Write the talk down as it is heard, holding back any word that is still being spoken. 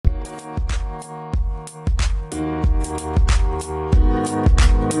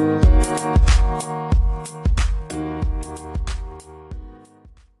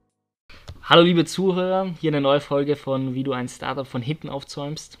Hallo liebe Zuhörer, hier eine neue Folge von Wie du ein Startup von hinten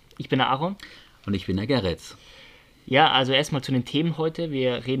aufzäumst. Ich bin der Aaron. Und ich bin der Gerrit. Ja, also erstmal zu den Themen heute.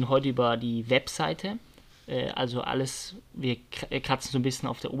 Wir reden heute über die Webseite. Also alles, wir kratzen so ein bisschen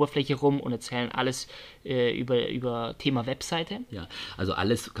auf der Oberfläche rum und erzählen alles über Thema Webseite. Ja, also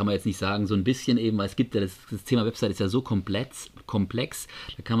alles kann man jetzt nicht sagen, so ein bisschen eben, weil es gibt ja das Thema Website ist ja so komplex,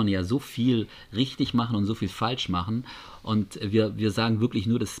 da kann man ja so viel richtig machen und so viel falsch machen. Und wir sagen wirklich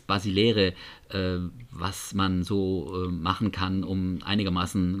nur das Basiläre, was man so machen kann, um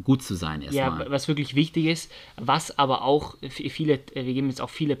einigermaßen gut zu sein erstmal. Ja, was wirklich wichtig ist, was aber auch wir geben jetzt auch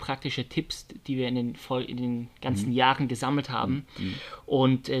viele praktische Tipps, die wir in den ganzen Jahren gesammelt haben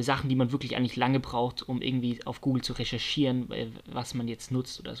und Sachen, die man wirklich eigentlich lange braucht, um irgendwie auf Google zu recherchieren, was man jetzt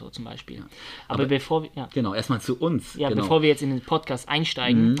nutzt oder so zum Beispiel. Ja. Aber bevor wir... Ja. Genau, erstmal zu uns. Ja, genau. Bevor wir jetzt in den Podcast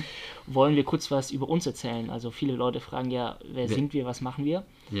einsteigen, wollen wir kurz was über uns erzählen. Also viele Leute fragen ja, wer sind wir, was machen wir?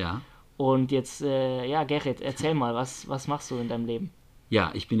 Ja. Und jetzt, Gerrit, erzähl mal, was machst du in deinem Leben?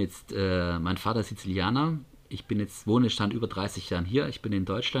 Ja, ich bin jetzt, mein Vater ist Sizilianer. Ich bin jetzt, wohne seit über 30 Jahren hier. Ich bin in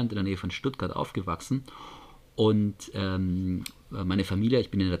Deutschland, in der Nähe von Stuttgart aufgewachsen. Und meine Familie,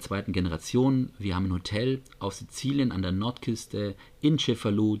 ich bin in der zweiten Generation. Wir haben ein Hotel auf Sizilien an der Nordküste in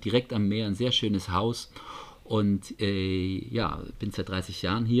Cefalù, direkt am Meer, ein sehr schönes Haus. Und bin seit 30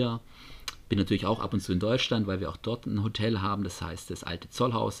 Jahren hier. Bin natürlich auch ab und zu in Deutschland, weil wir auch dort ein Hotel haben. Das heißt, das alte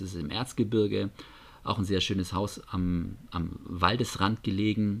Zollhaus ist im Erzgebirge. Auch ein sehr schönes Haus am Waldesrand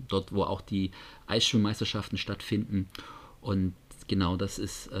gelegen, dort wo auch die Eisschwimmmeisterschaften stattfinden. Und genau das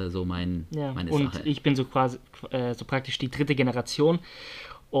ist so meine und Sache. Ich bin so quasi so praktisch die dritte Generation.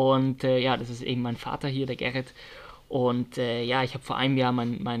 Und das ist eben mein Vater hier, der Gerrit. Und ich habe vor einem Jahr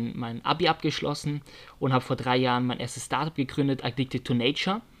mein Abi abgeschlossen und habe vor 3 Jahren mein erstes Startup gegründet, Addicted to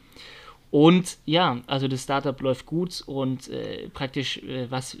Nature. Und ja, also das Startup läuft gut und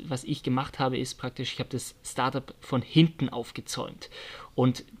was ich gemacht habe, ist ich habe das Startup von hinten aufgezäumt.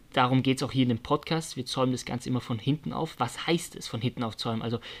 Und darum geht es auch hier in dem Podcast. Wir zäumen das Ganze immer von hinten auf. Was heißt es, von hinten aufzäumen?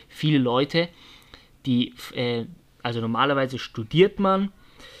 Also viele Leute, also normalerweise studiert man,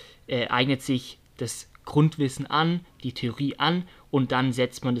 eignet sich das Grundwissen an, die Theorie an und dann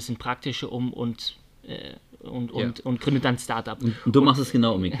setzt man das in Praktische um und gründet dann ein Startup. Und du machst es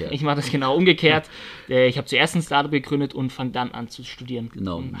genau umgekehrt. Ich mache das genau umgekehrt. Ich habe zuerst ein Startup gegründet und fange dann an zu studieren.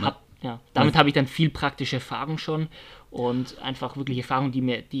 Genau. Damit habe ich dann viel praktische Erfahrung schon und einfach wirklich Erfahrung,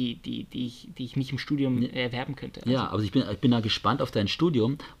 die ich nicht im Studium erwerben könnte. Also. Ja, aber ich bin da gespannt auf dein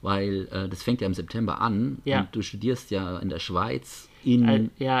Studium, weil das fängt ja im September an und du studierst ja in der Schweiz, in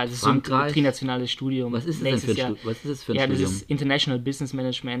das ist Frankreich. So ein trinationales Studium. Was ist das denn für ein Studium? Das ist International Business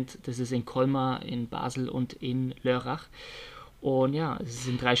Management. Das ist in Colmar, in Basel und in Lörrach. Und ja, es ist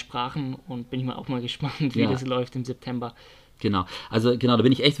in 3 Sprachen und bin ich auch mal gespannt, wie das läuft im September. Genau, also da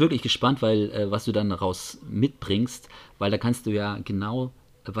bin ich echt wirklich gespannt, weil was du dann daraus mitbringst, weil da kannst du ja genau,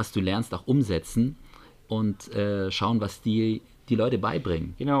 was du lernst, auch umsetzen und schauen, was die Leute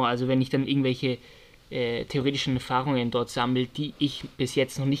beibringen. Genau, also wenn ich dann irgendwelche theoretischen Erfahrungen dort sammle, die ich bis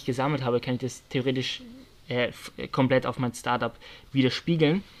jetzt noch nicht gesammelt habe, kann ich das theoretisch komplett auf mein Startup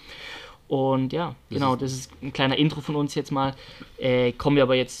widerspiegeln. Und ja, genau, das ist ein kleiner Intro von uns jetzt mal. Kommen wir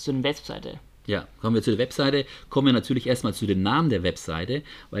aber jetzt zu der Webseite. Ja, kommen wir zu der Webseite, kommen wir natürlich erstmal zu dem Namen der Webseite,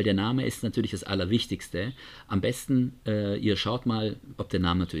 weil der Name ist natürlich das Allerwichtigste. Am besten, ihr schaut mal, ob der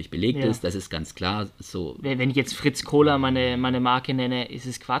Name natürlich belegt ist, das ist ganz klar so. Wenn ich jetzt Fritz Cola meine Marke nenne, ist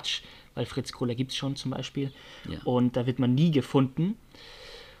es Quatsch, weil Fritz Cola gibt es schon zum Beispiel und da wird man nie gefunden.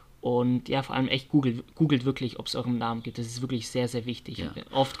 Und ja, vor allem echt googelt wirklich, ob es euren Namen gibt. Das ist wirklich sehr, sehr wichtig. Ja.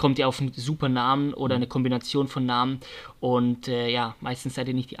 Oft kommt ihr auf einen super Namen oder eine Kombination von Namen und meistens seid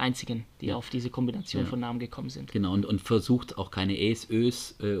ihr nicht die Einzigen, die auf diese Kombination von Namen gekommen sind. Genau, und versucht auch keine E's,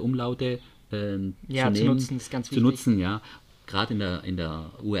 Ös, Umlaute zu nutzen, ist ganz wichtig. Zu nutzen, ja. Gerade in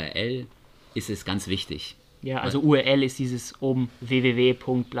der URL ist es ganz wichtig. Ja, also URL ist dieses oben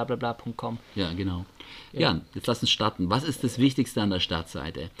www.blablabla.com. Ja, genau. Ja, jetzt lass uns starten. Was ist das Wichtigste an der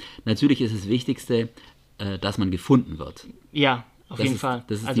Startseite? Natürlich ist das Wichtigste, dass man gefunden wird. Ja, auf jeden Fall.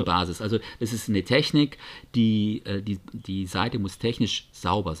 Das ist die Basis. Also das ist eine Technik, die Seite muss technisch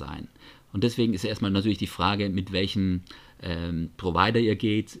sauber sein. Und deswegen ist erstmal natürlich die Frage, mit welchem Provider ihr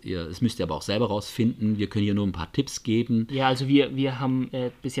geht. Das müsst ihr aber auch selber rausfinden. Wir können hier nur ein paar Tipps geben. Ja, also wir haben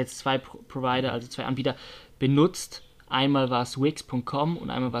bis jetzt 2 Provider, also 2 Anbieter benutzt. Einmal war es wix.com und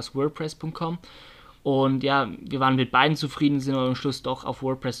einmal war es wordpress.com. Und ja, wir waren mit beiden zufrieden, sind aber am Schluss doch auf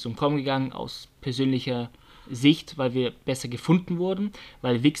wordpress.com gegangen, aus persönlicher Sicht, weil wir besser gefunden wurden,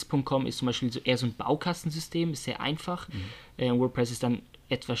 weil wix.com ist zum Beispiel eher so ein Baukastensystem, ist sehr einfach. WordPress ist dann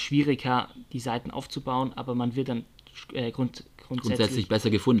etwas schwieriger, die Seiten aufzubauen, aber man wird dann grundsätzlich besser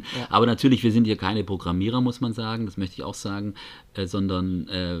gefunden. Ja. Aber natürlich, wir sind hier keine Programmierer, muss man sagen, das möchte ich auch sagen,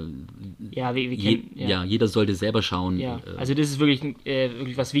 sondern jeder sollte selber schauen. Ja, also das ist wirklich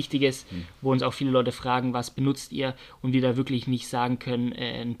was Wichtiges, wo uns auch viele Leute fragen, was benutzt ihr, und wir da wirklich nicht sagen können,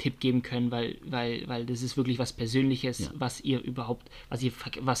 einen Tipp geben können, weil das ist wirklich was Persönliches, was ihr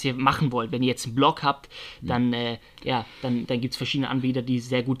machen wollt. Wenn ihr jetzt einen Blog habt, dann gibt es verschiedene Anbieter, die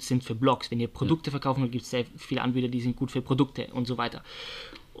sehr gut sind für Blogs. Wenn ihr Produkte verkaufen wollt, gibt es sehr viele Anbieter, die sind gut für Produkte und so weiter.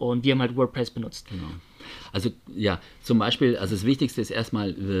 Und wir haben halt WordPress benutzt. Genau. Also zum Beispiel, also das Wichtigste ist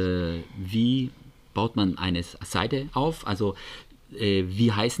erstmal, wie baut man eine Seite auf? Also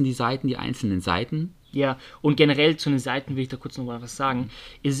wie heißen die Seiten, die einzelnen Seiten? Ja, und generell zu den Seiten will ich da kurz noch mal was sagen.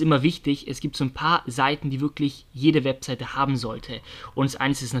 Es ist immer wichtig, es gibt so ein paar Seiten, die wirklich jede Webseite haben sollte. Und das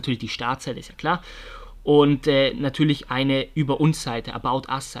eine ist natürlich die Startseite, ist ja klar. Und natürlich eine Über uns Seite,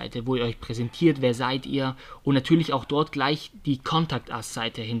 About Us Seite, wo ihr euch präsentiert, wer seid ihr, und natürlich auch dort gleich die Contact Us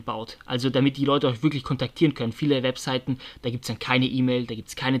Seite hinbaut. Also damit die Leute euch wirklich kontaktieren können. Viele Webseiten, da gibt es dann keine E-Mail, da gibt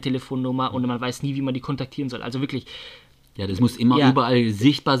es keine Telefonnummer und man weiß nie, wie man die kontaktieren soll. Also wirklich. Ja, das muss immer überall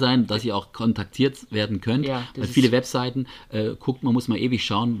sichtbar sein, dass ihr auch kontaktiert werden könnt. Ja, weil viele Webseiten, man muss mal ewig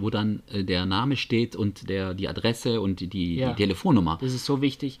schauen, wo dann der Name steht und die Adresse und die Telefonnummer. Das ist so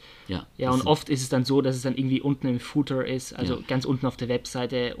wichtig. Ja, und oft ist es dann so, dass es dann irgendwie unten im Footer ist, also ganz unten auf der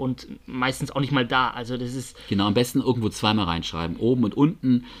Webseite und meistens auch nicht mal da. Also das ist... Genau, am besten irgendwo zweimal reinschreiben, oben und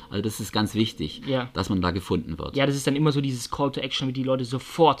unten. Also das ist ganz wichtig, dass man da gefunden wird. Ja, das ist dann immer so dieses Call to Action, damit die Leute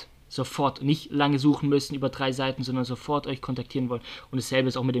sofort nicht lange suchen müssen über 3 Seiten, sondern sofort euch kontaktieren wollen. Und dasselbe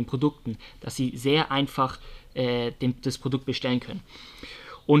ist auch mit den Produkten, dass sie sehr einfach das Produkt bestellen können.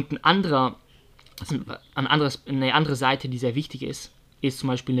 Und eine andere Seite, die sehr wichtig ist zum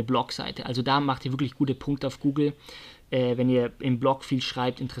Beispiel eine Blogseite. Also da macht ihr wirklich gute Punkte auf Google. Wenn ihr im Blog viel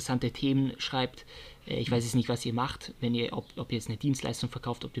schreibt, interessante Themen schreibt, ich weiß jetzt nicht, was ihr macht, ob ihr jetzt eine Dienstleistung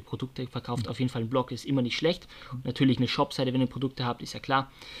verkauft, ob ihr Produkte verkauft, auf jeden Fall ein Blog ist immer nicht schlecht. Und natürlich eine Shopseite, wenn ihr Produkte habt, ist ja klar.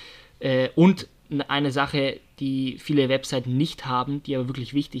 Und eine Sache, die viele Webseiten nicht haben, die aber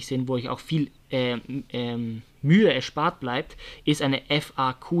wirklich wichtig sind, wo euch auch viel Mühe erspart bleibt, ist eine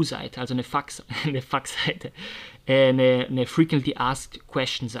FAQ-Seite, also eine Fax-Seite, eine Frequently Asked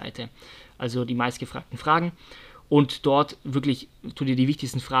Question-Seite, also die meistgefragten Fragen. Und dort wirklich tut ihr die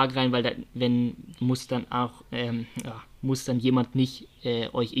wichtigsten Fragen rein, weil muss dann jemand nicht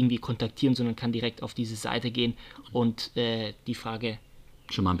euch irgendwie kontaktieren, sondern kann direkt auf diese Seite gehen und die Frage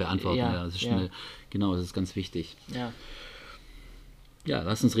schon mal beantworten. Das ist schnell. Genau, das ist ganz wichtig. Ja,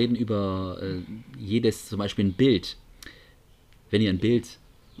 lass uns reden über zum Beispiel ein Bild. Wenn ihr ein Bild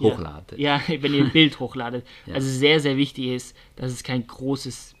hochladet. Ja, wenn ihr ein Bild hochladet. Also sehr, sehr wichtig ist, dass es kein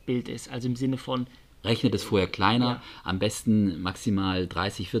großes Bild ist. Also im Sinne von... Rechnet es vorher kleiner, am besten maximal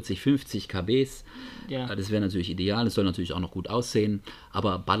 30, 40, 50 KBs. Ja. Das wäre natürlich ideal, es soll natürlich auch noch gut aussehen,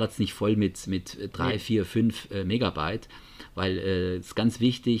 aber ballert es nicht voll mit 3, 4, 5 Megabyte, weil es ist ganz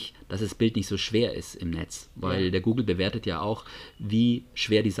wichtig, dass das Bild nicht so schwer ist im Netz, weil der Google bewertet ja auch, wie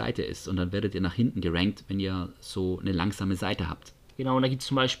schwer die Seite ist, und dann werdet ihr nach hinten gerankt, wenn ihr so eine langsame Seite habt. Genau, und da gibt es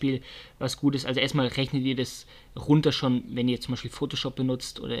zum Beispiel was Gutes. Also erstmal rechnet ihr das runter schon, wenn ihr zum Beispiel Photoshop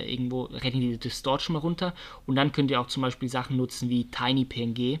benutzt oder irgendwo, rechnet ihr das dort schon mal runter. Und dann könnt ihr auch zum Beispiel Sachen nutzen wie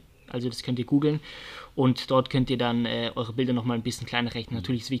TinyPNG. Also das könnt ihr googeln. Und dort könnt ihr dann eure Bilder nochmal ein bisschen kleiner rechnen.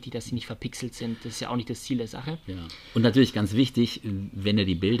 Natürlich ist es wichtig, dass sie nicht verpixelt sind. Das ist ja auch nicht das Ziel der Sache. Ja. Und natürlich ganz wichtig, wenn ihr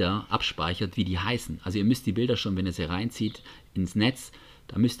die Bilder abspeichert, wie die heißen. Also ihr müsst die Bilder schon, wenn ihr sie reinzieht ins Netz,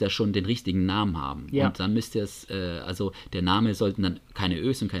 da müsst ihr schon den richtigen Namen haben. Ja. Und dann müsst ihr es, also der Name sollten dann keine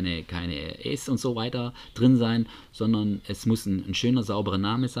Ös und keine Es und so weiter drin sein, sondern es muss ein schöner, sauberer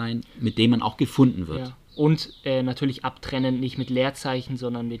Name sein, mit dem man auch gefunden wird. Ja. Und natürlich abtrennen, nicht mit Leerzeichen,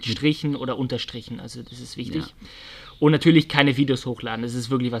 sondern mit Strichen oder Unterstrichen. Also das ist wichtig. Ja. Und natürlich keine Videos hochladen. Das ist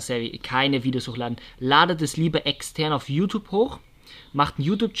wirklich was sehr wichtig. Keine Videos hochladen. Ladet es lieber extern auf YouTube hoch. Macht einen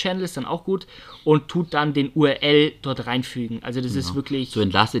YouTube-Channel, ist dann auch gut, und tut dann den URL dort reinfügen. Also das ist wirklich... So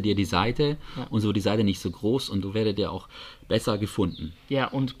entlastet ihr die Seite und so die Seite nicht so groß, und so werdet ihr auch besser gefunden. Ja,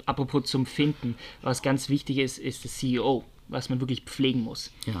 und apropos zum Finden, was ganz wichtig ist das CEO, was man wirklich pflegen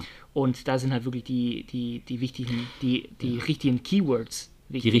muss. Ja. Und da sind halt wirklich die richtigen Keywords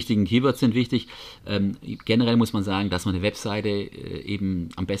wichtig. Die richtigen Keywords sind wichtig. Generell muss man sagen, dass man eine Webseite eben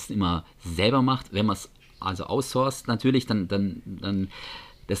am besten immer selber macht. Wenn man es also outsourced natürlich, dann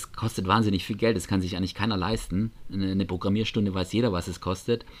das kostet wahnsinnig viel Geld, das kann sich eigentlich keiner leisten. Eine Programmierstunde weiß jeder, was es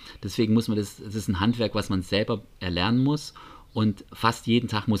kostet. Deswegen muss man das ist ein Handwerk, was man selber erlernen muss, und fast jeden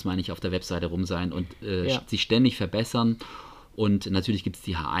Tag muss man eigentlich auf der Webseite rum sein und sich ständig verbessern. Und natürlich gibt es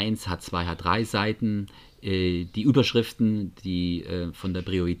die H1, H2, H3 Seiten, die Überschriften, die von der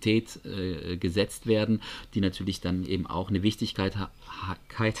Priorität gesetzt werden, die natürlich dann eben auch eine Wichtigkeit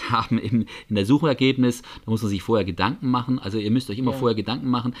haben in der Suchergebnis. Da muss man sich vorher Gedanken machen. Also ihr müsst euch immer vorher Gedanken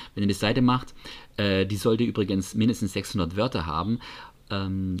machen, wenn ihr eine Seite macht. Die sollte übrigens mindestens 600 Wörter haben.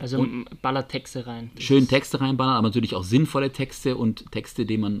 Also ballert Texte rein. Schön Texte reinballern, aber natürlich auch sinnvolle Texte und Texte,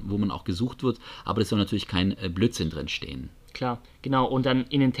 wo man auch gesucht wird. Aber es soll natürlich kein Blödsinn drin stehen. Klar, genau. Und dann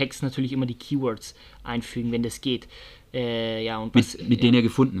in den Text natürlich immer die Keywords einfügen, wenn das geht. Und mit denen ihr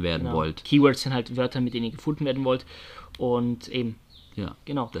gefunden werden wollt. Keywords sind halt Wörter, mit denen ihr gefunden werden wollt. Und eben,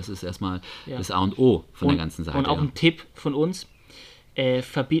 genau. Das ist erstmal das A und O von der ganzen Seite. Und auch ein Tipp von uns,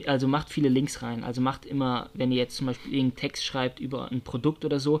 also macht viele Links rein. Also macht immer, wenn ihr jetzt zum Beispiel irgendeinen Text schreibt über ein Produkt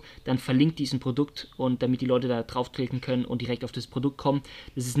oder so, dann verlinkt diesen Produkt, und damit die Leute da draufklicken können und direkt auf das Produkt kommen.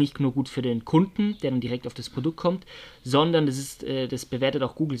 Das ist nicht nur gut für den Kunden, der dann direkt auf das Produkt kommt, sondern das bewertet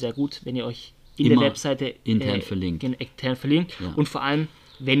auch Google sehr gut, wenn ihr euch in der Webseite intern verlinkt. Ja. Und vor allem,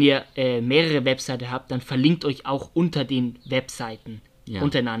 wenn ihr mehrere Webseiten habt, dann verlinkt euch auch unter den Webseiten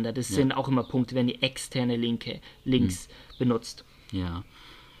untereinander. Das sind auch immer Punkte, wenn ihr externe Links benutzt.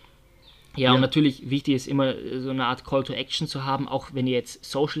 Ja, und natürlich wichtig ist immer so eine Art Call to Action zu haben, auch wenn ihr jetzt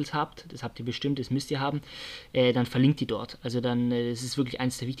Socials habt, das habt ihr bestimmt, das müsst ihr haben, dann verlinkt die dort. Also dann, das ist wirklich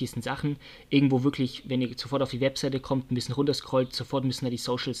eines der wichtigsten Sachen. Irgendwo wirklich, wenn ihr sofort auf die Webseite kommt, ein bisschen runterscrollt, sofort müssen da die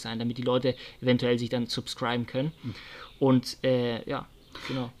Socials sein, damit die Leute eventuell sich dann subscriben können. Und genau.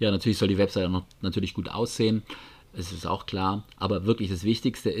 Ja, natürlich soll die Webseite noch natürlich gut aussehen. Es ist auch klar. Aber wirklich das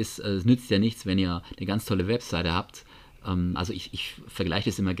Wichtigste ist, es nützt ja nichts, wenn ihr eine ganz tolle Webseite habt. Also ich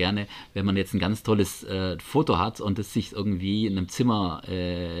vergleiche das immer gerne, wenn man jetzt ein ganz tolles Foto hat und es sich irgendwie in einem Zimmer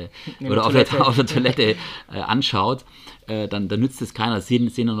oder auf der Toilette anschaut, dann nützt es keiner. Das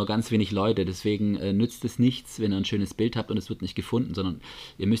sehen nur ganz wenig Leute. Deswegen nützt es nichts, wenn ihr ein schönes Bild habt und es wird nicht gefunden, sondern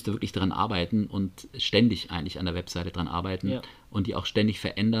ihr müsst da wirklich dran arbeiten und ständig eigentlich an der Webseite dran arbeiten und die auch ständig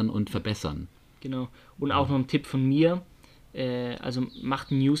verändern und verbessern. Genau. Und auch noch ein Tipp von mir. Also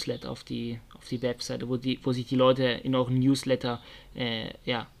macht ein Newsletter auf die Webseite, wo sich die Leute in euren Newsletter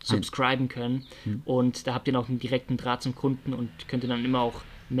subscriben können. Und da habt ihr noch einen direkten Draht zum Kunden und könnt ihr dann immer auch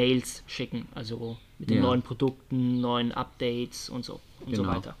Mails schicken, also mit den neuen Produkten, neuen Updates und so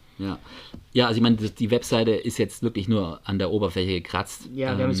weiter. Ja, also ich meine, die Webseite ist jetzt wirklich nur an der Oberfläche gekratzt.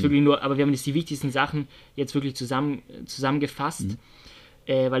 Ja, wir haben jetzt die wichtigsten Sachen jetzt wirklich zusammengefasst.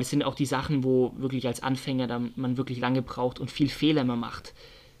 Weil es sind auch die Sachen, wo wirklich als Anfänger dann man wirklich lange braucht und viel Fehler immer macht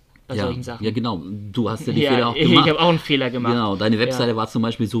bei solchen Sachen. Ja, genau. Du hast ja die Fehler auch gemacht. Ich habe auch einen Fehler gemacht. Genau, deine Webseite war zum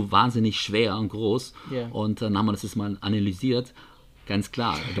Beispiel so wahnsinnig schwer und groß und dann haben wir das jetzt mal analysiert. Ganz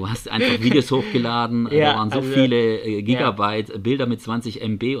klar, du hast einfach Videos hochgeladen, da waren so viele Gigabyte, Bilder mit 20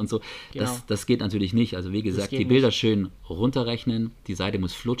 MB und so. Genau. Das geht natürlich nicht. Also wie gesagt, die Bilder schön runterrechnen, die Seite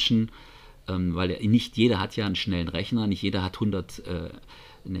muss flutschen. Weil nicht jeder hat ja einen schnellen Rechner, nicht jeder hat 100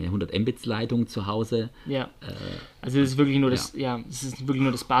 Mbits-Leitung zu Hause. Ja, also das ist wirklich nur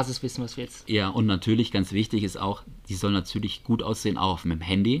das Basiswissen, was wir jetzt... Ja, und natürlich, ganz wichtig ist auch, die soll natürlich gut aussehen, auch mit dem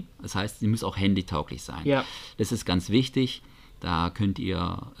Handy. Das heißt, sie muss auch handytauglich sein. Ja. Das ist ganz wichtig. Da könnt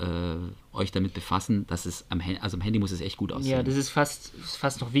ihr euch damit befassen, dass es am Handy muss es echt gut aussehen. Ja, das ist fast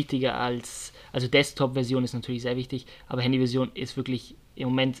noch wichtiger also Desktop-Version ist natürlich sehr wichtig, aber Handy-Version ist wirklich im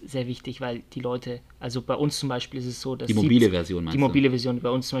Moment sehr wichtig, weil die Leute, also bei uns zum Beispiel ist es so, dass... Die mobile Version bei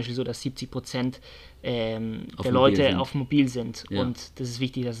uns zum Beispiel so, dass 70% der Leute auf mobil sind. Ja. Und das ist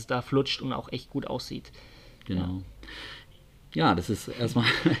wichtig, dass es da flutscht und auch echt gut aussieht. Genau. Ja, das ist erstmal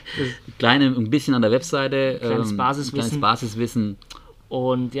ein bisschen an der Webseite. Kleines Basiswissen.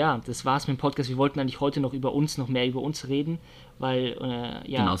 Und ja, das war's mit dem Podcast. Wir wollten eigentlich heute noch mehr über uns reden, weil,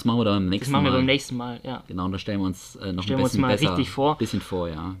 Genau, das machen wir dann beim nächsten Mal. Ja. Genau, und da stellen wir uns noch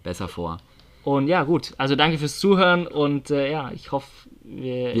bisschen besser vor. Und ja, gut, also danke fürs Zuhören und ich hoffe,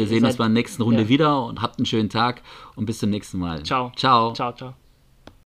 wir sehen uns bei der nächsten Runde wieder und habt einen schönen Tag und bis zum nächsten Mal. Ciao. Ciao. Ciao, ciao.